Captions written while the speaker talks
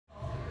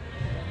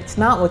It's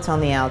not what's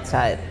on the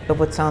outside, but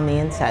what's on the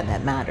inside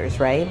that matters,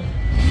 right?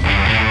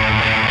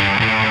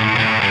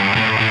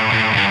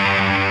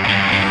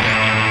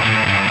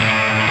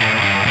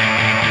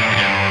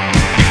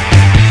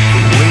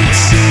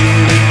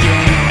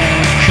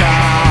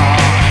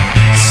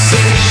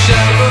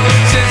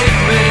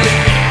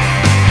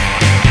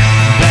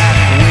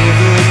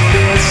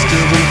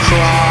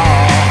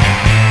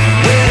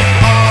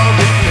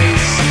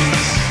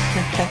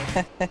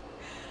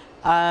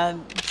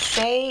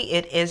 Say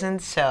it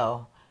isn't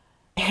so.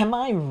 Am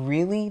I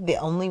really the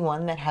only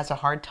one that has a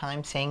hard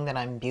time saying that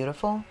I'm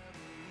beautiful?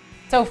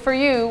 So for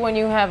you, when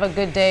you have a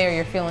good day or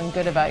you're feeling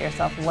good about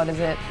yourself, what is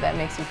it that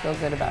makes you feel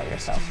good about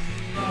yourself?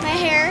 My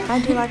hair. I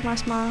do like my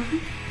smile.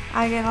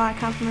 I get a lot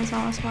of compliments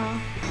on my smile.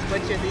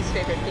 What's your least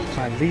favorite feature?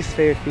 My least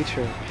favorite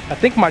feature? I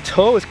think my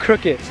toe is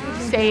crooked.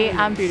 Say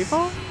I'm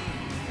beautiful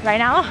right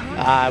now?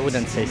 I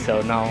wouldn't say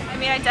so, no. I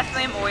mean, I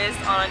definitely am always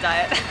on a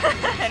diet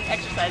and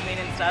exercising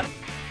and stuff.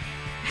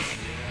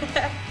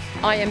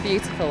 I am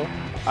beautiful.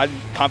 I'm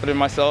confident in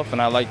myself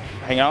and I like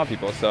hanging out with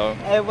people, so.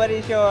 What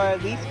is your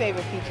least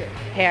favorite feature?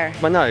 Hair.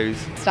 My nose.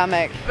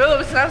 Stomach. Really,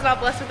 because I was not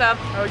blessed with that.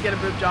 I would get a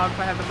boob job if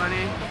I had the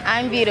money.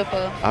 I'm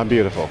beautiful. I'm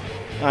beautiful.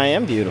 I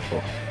am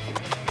beautiful.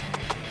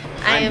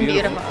 I am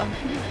beautiful.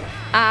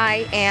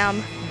 I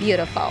am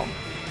beautiful.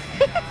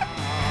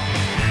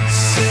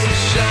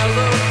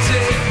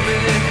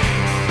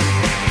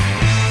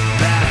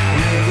 That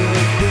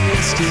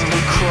river still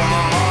across.